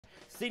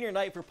senior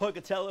night for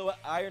Pocatello at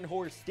Iron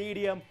Horse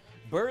Stadium.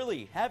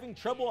 Burley having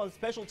trouble on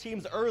special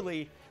teams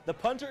early. The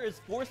punter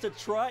is forced to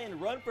try and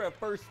run for a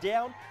first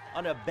down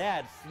on a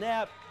bad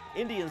snap.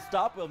 Indians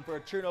stop him for a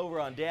turnover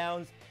on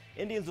downs.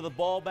 Indians with the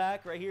ball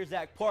back. Right here,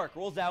 Zach Park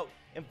rolls out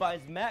and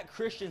finds Matt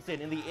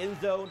Christensen in the end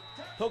zone.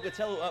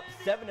 Pocatello up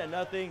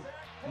 7-0.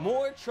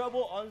 More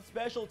trouble on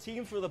special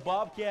teams for the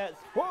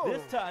Bobcats. Whoa.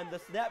 This time the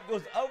snap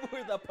goes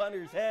over the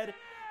punter's head.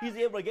 He's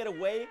able to get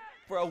away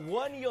for a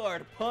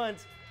 1-yard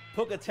punt.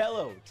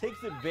 Pocatello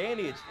takes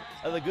advantage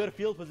of the good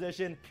field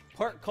position.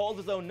 Park calls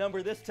his own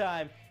number this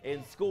time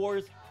and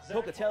scores.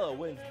 Pocatello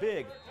wins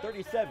big,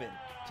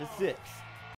 37-6.